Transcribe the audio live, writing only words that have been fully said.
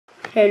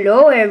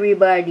Hello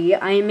everybody,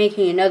 I am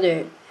making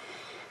another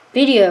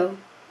video.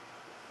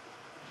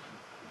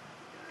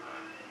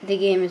 The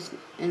game is,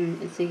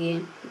 it's a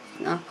game, it's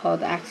not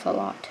called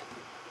Axolot.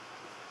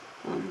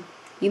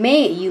 You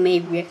may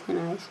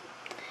recognize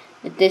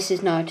that this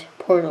is not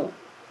Portal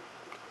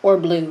or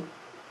Blue.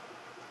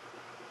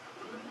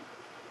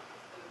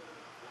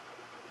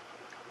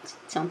 It's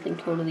something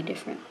totally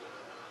different.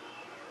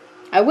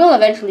 I will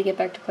eventually get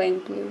back to playing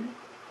Blue.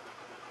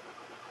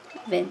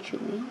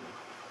 Eventually.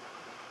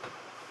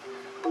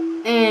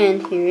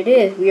 And here it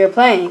is. We are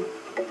playing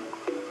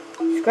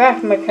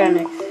Scrap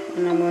Mechanics.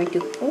 And I'm going to...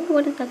 Oh,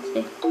 what does that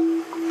say?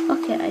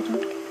 Okay, I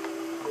don't care.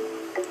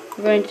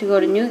 We're going to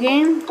go to New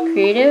Game,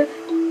 Creative.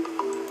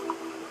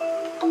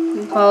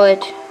 And call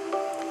it...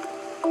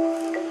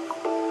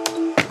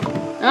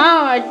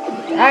 Oh, I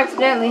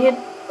accidentally hit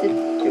the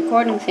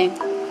recording thing.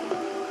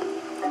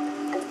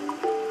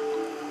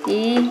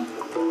 The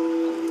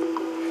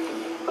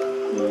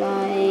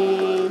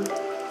Line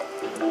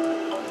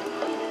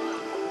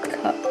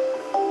Cup.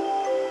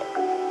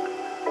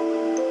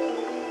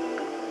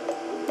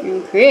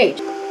 And create.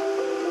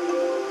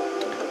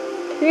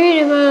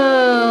 Creative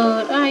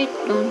mode. I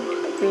don't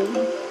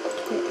really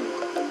care.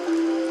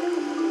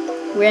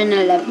 We're in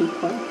 11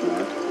 point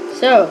mode.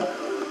 So,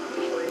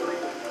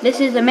 this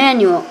is the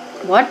manual.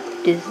 What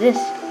is this?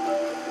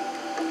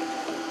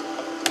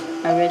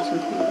 I read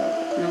something about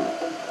it. No.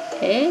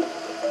 Okay.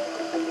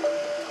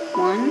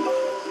 1,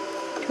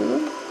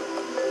 2.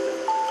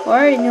 I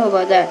already knew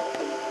about that.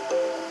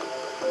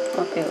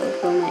 Okay,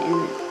 let's go in my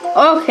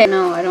inventory. Okay,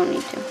 no, I don't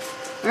need to.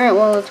 Alright,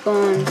 well, let's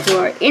go into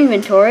our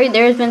inventory.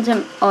 There's been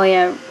some... Oh,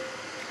 yeah.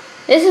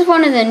 This is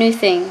one of the new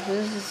things.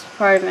 This is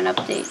part of an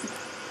update.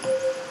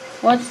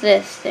 What's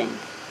this thing?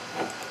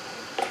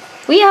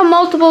 We have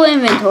multiple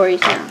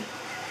inventories now.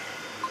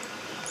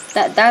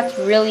 That's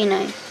really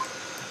nice.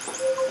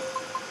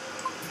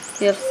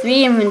 We have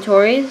 3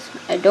 inventories.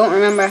 I don't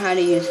remember how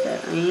to use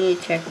that. I need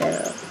to check that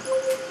out.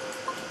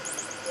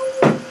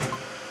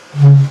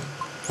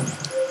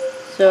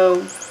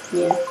 So,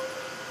 yeah.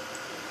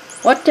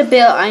 What to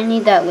build? I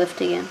need that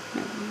lift again.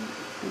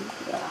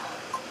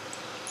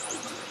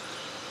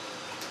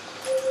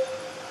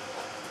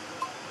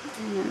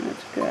 And then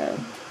let's grab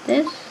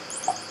this.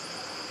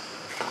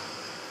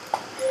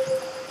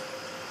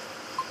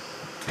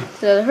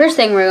 So the first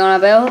thing we're gonna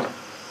build,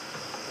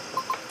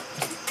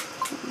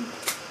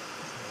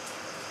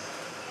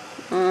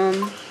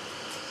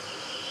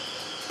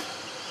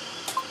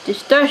 the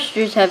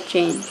thrusters have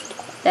changed.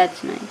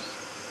 That's nice.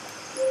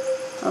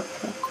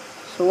 Okay.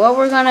 So what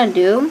we're gonna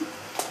do,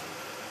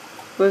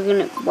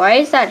 why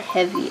is that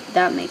heavy?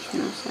 That makes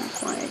no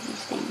sense. Why are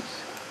these things?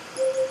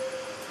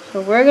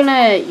 So we're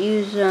gonna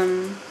use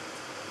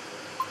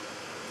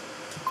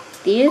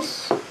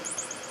these.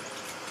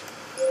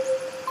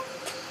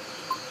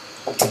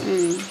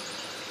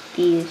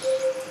 These.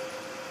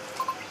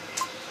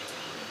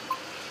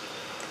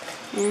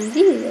 And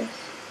these.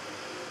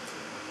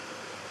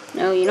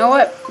 No, you know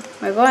what?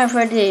 We're going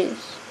for this.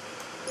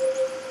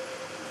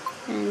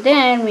 And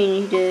then we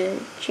need a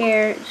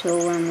chair,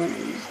 so I'm going to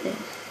use this.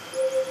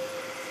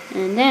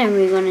 And then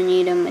we're going to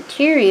need a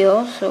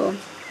material, so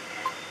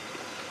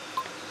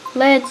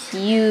let's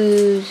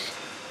use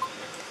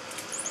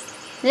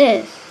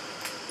this.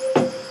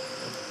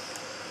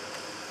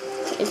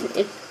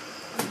 It's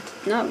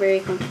not very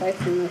complex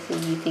unless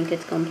you think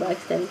it's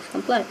complex, then it's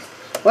complex.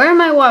 Where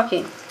am I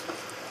walking?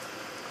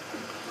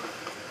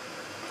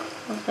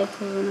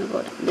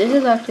 This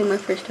is actually my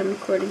first time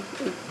recording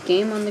a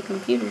game on the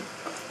computer.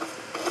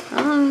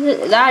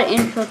 That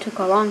intro took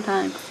a long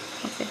time.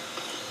 Okay.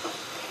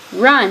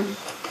 Run.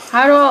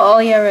 How do I... Oh,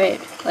 yeah, right.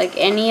 Like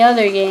any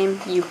other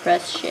game, you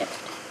press shift.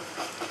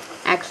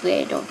 Actually,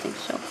 I don't think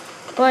so.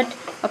 But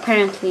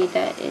apparently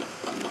that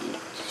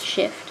it's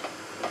shift.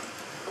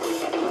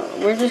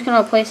 We're just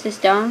gonna place this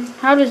down.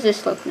 How does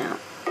this look now?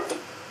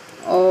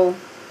 Oh.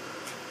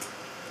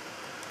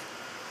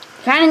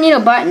 Kinda need a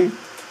button.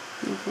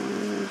 Okay,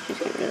 let's just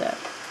get rid of that.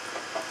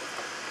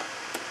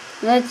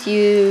 Let's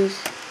use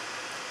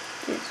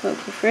this.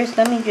 Okay, first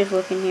let me just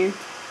look in here.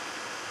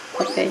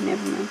 Okay,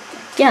 never mind.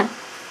 Yeah.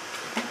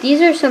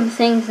 These are some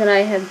things that I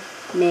have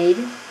made.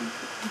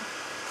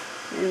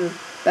 And a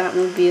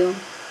Batmobile.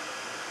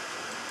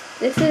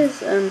 This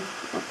is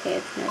okay,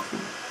 it's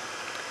nothing.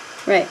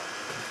 Right.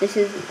 This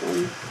is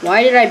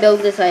why did I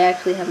build this? I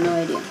actually have no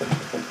idea.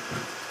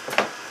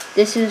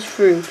 This is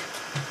fruit.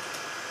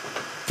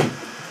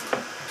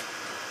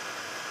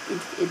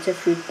 It's a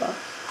fruit box.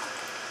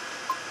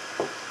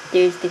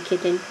 There's the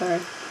kitten car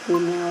who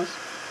meows.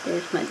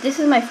 This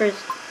is my first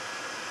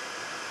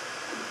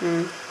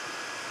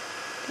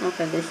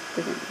okay, this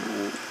doesn't have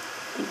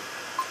it.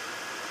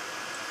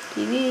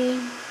 TV.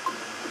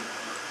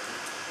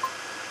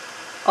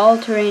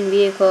 All-terrain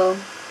vehicle.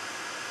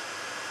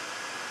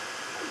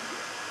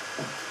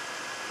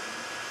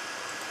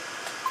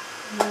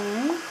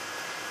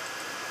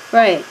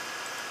 Right.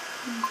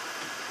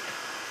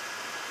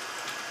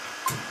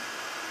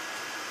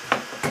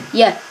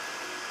 Yeah.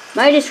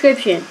 My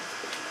description.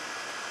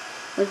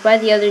 was by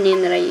the other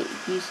name that I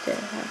used to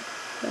have.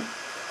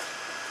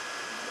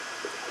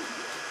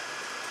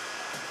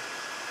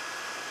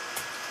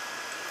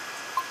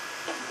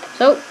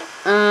 So,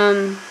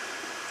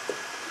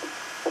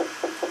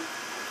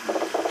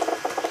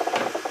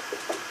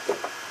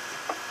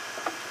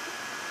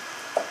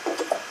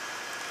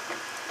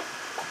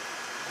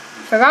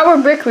 forgot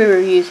what brick we were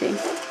using.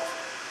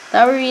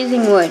 Thought we were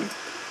using wood.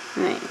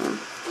 Alright, well.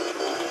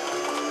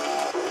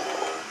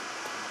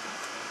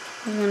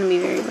 It's gonna be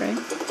very bright.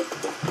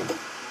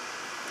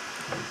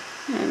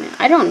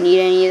 I don't need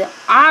any of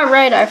that.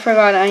 Alright, I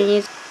forgot I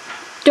need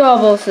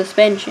double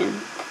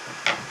suspension.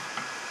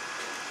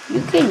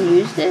 You can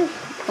use this?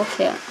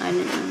 Okay, I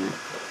didn't know that.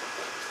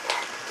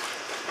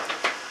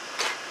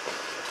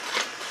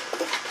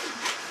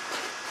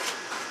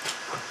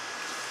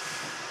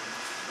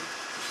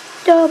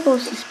 Double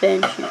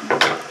suspension.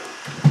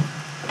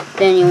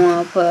 Then you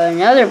want to put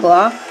another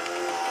block.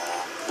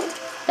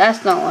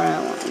 That's not what I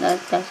want.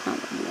 That's not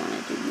what you want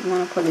to do. You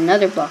want to put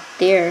another block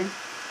there.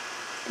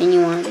 Then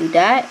you want to do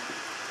that.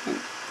 And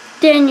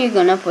then you're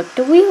going to put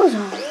the wheels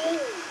on.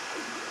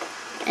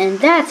 And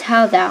that's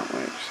how that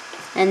works.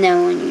 And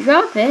then when you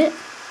drop it,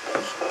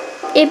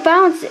 it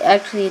bounces.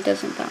 Actually, it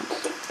doesn't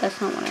bounce. That's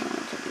not what I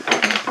wanted to do.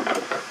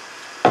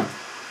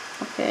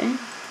 Okay.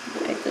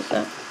 Pick this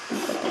up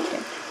and put that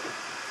there.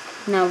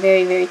 Now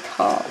very, very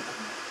tall.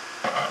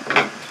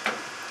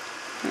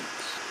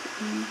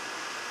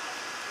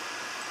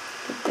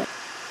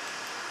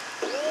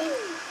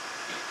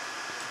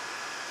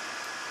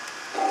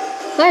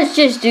 Let's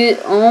just do,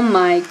 oh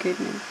my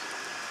goodness.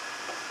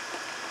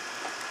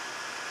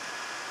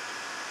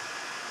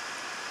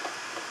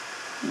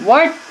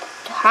 What?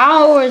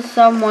 How is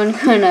someone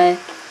gonna,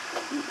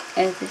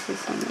 this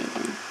is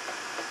amazing.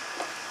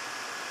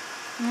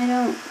 I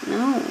don't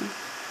know.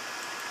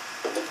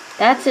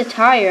 That's a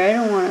tire. I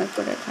don't want to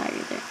put a tire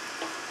there.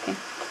 Okay.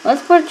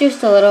 Let's put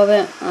just a little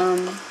bit,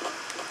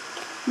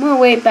 more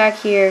weight back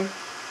here.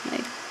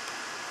 Like,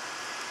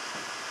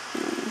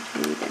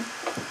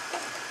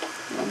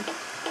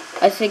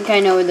 I think I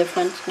know where the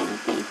front's gonna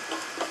be.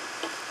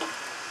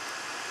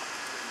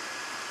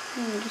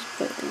 I'll just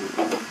put a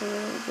little bit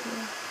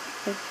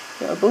of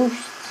extra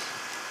boosts.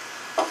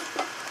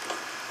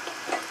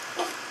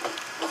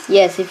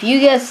 Yes, if you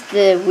guessed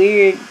the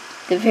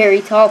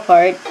very tall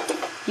part,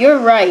 you're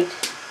right.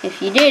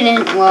 If you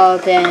didn't, well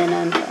then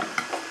I'm sorry.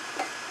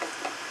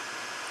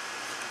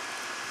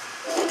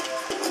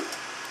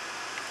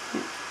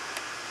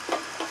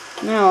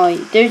 No,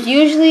 there's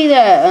usually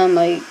that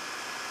like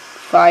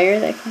fire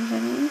that comes out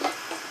of these.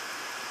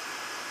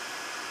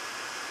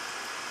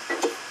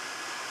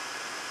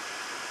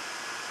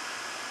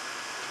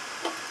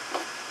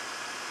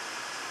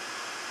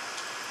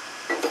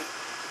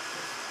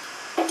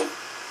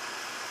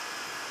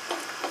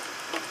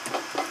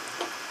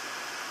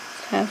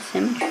 Have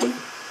symmetry.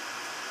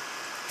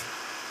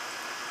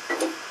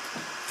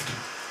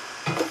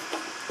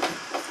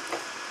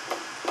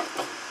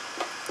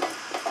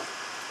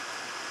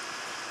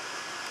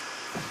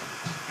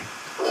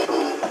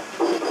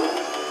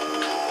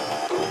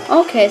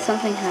 Okay,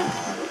 something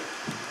happened.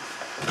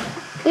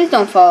 Please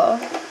don't fall.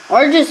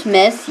 Or just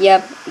miss.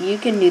 Yep, you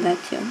can do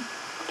that too.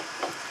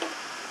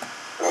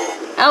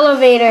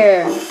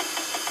 Elevator.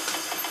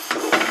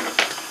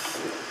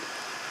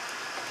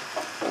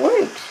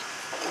 Works.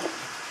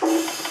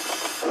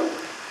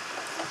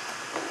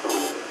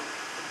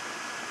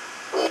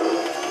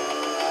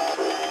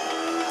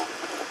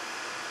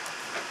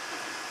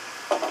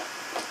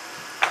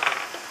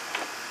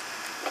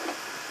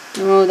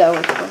 Oh, that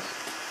was close.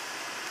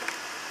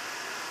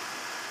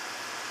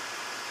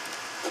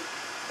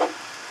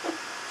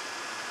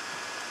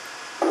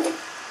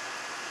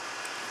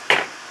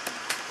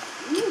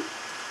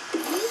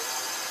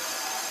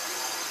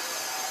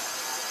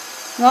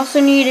 You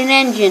also need an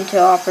engine to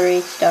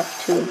operate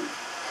stuff too.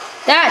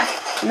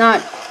 That's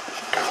not...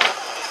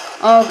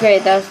 Oh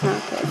great, that's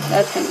not good.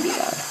 That's gonna be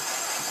loud.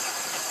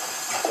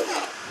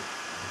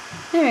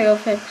 There we go,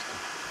 fixed.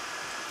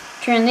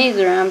 Turn these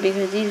around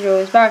because these are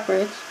always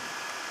backwards.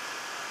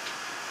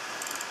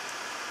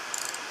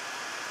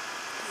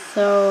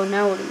 So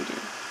now what do we do?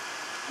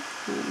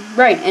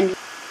 Right, engine.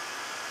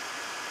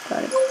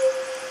 Got it.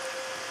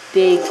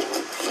 Big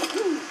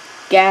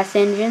gas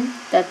engine.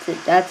 That's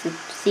it. That's a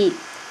seat.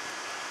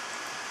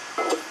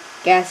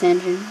 Gas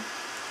engine.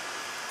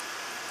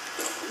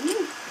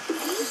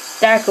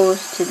 That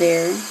goes to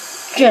there,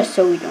 just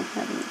so we don't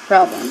have any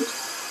problems.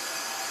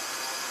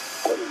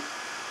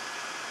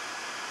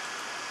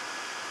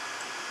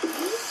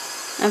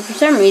 And for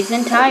some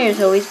reason, tires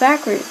always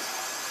backwards.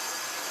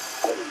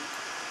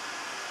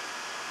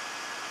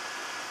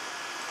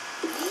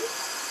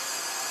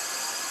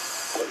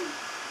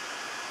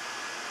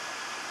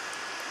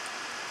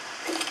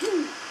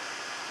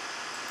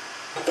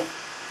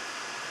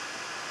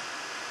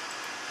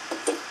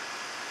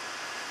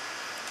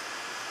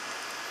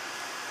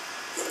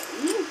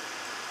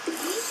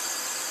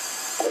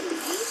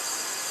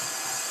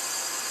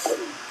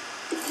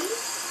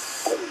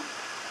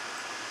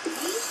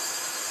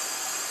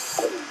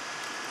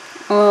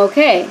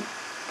 Okay.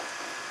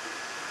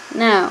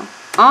 Now,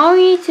 all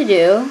we need to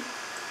do,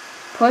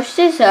 push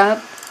this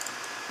up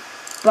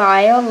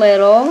by a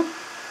little.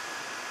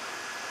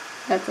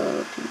 That's a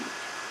little too much.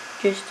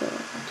 Just a little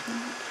too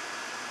much.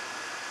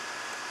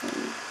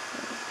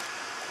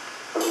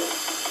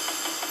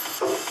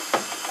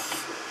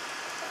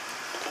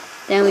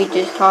 Then we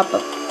just hop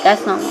up.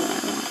 That's not what I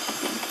want to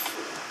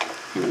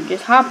do. And we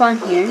just hop on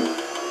here.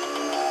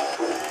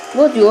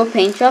 We'll do a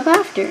paint job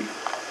after.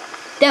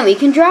 Then we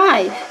can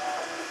drive.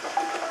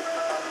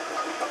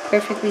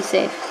 Perfectly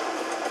safe.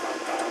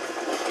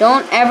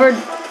 Don't ever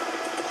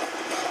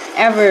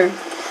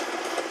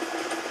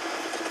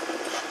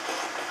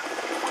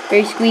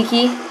very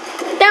squeaky.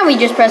 Then we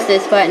just press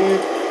this button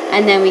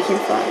and then we can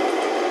fly.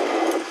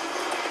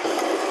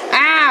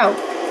 Ow!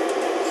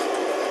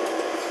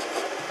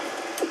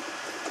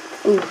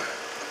 Oof.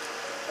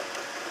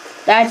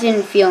 That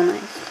didn't feel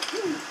nice.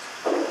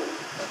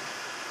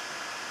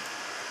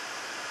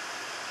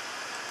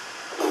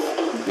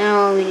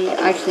 Now we need,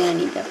 actually I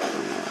need that button.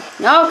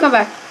 No, come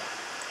back.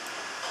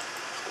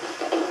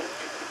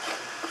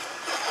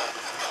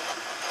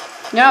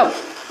 No.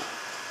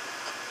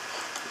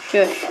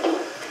 Shush.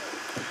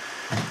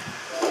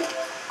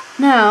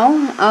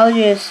 Now, I'll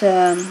just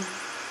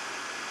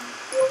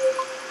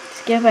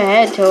skip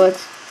ahead till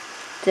it's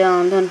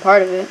done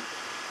part of it.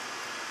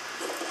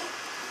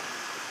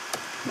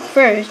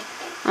 First,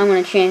 I'm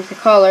going to change the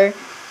color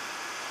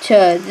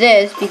to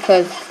this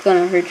because it's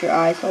going to hurt your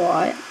eyes a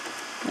lot.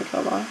 Like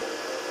a lot.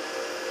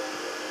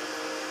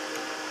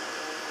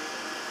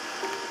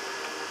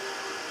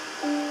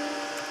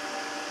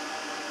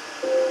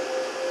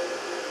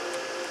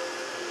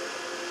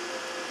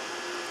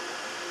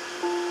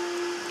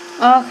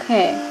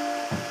 Okay.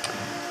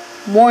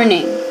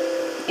 Warning.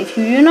 If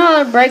you do not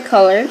like bright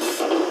colors,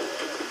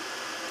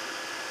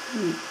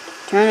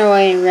 turn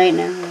away right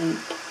now.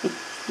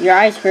 If your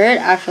eyes hurt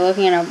after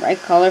looking at a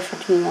bright color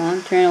for too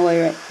long, turn away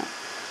right now.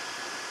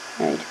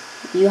 Right.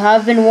 You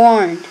have been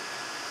warned.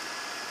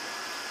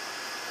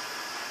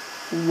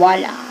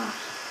 Voila.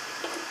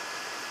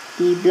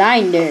 The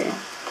blinder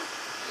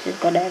is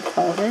what I've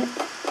called it.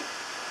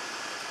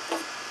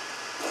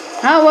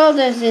 How well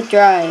does it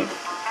drive?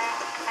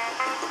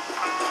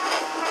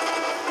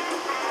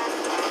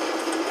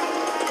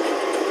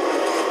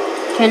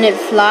 Can it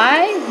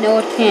fly? No,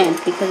 it can't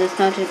because it's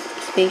not a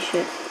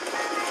spaceship.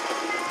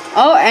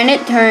 Oh, and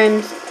it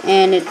turns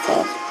and it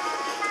falls.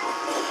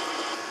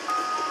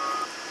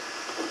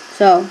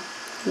 So,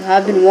 you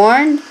have been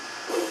warned.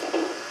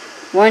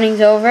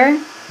 Warning's over.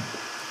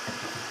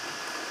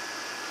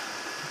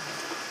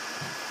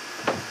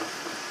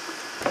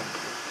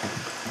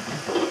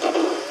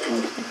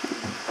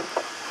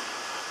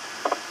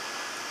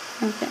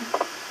 Okay.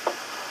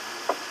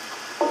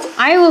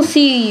 I will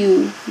see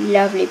you,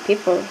 lovely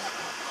people.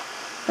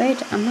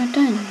 Wait, I'm not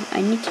done.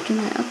 I need to do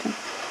my outro.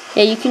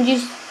 Yeah, you can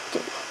just...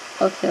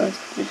 Okay,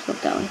 let's just look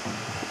that way.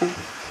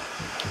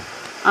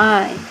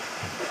 I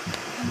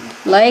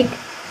like,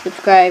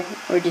 subscribe,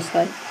 or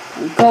dislike.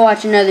 And go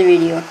watch another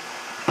video.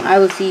 I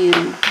will see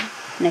you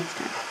next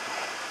time.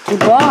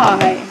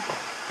 Goodbye.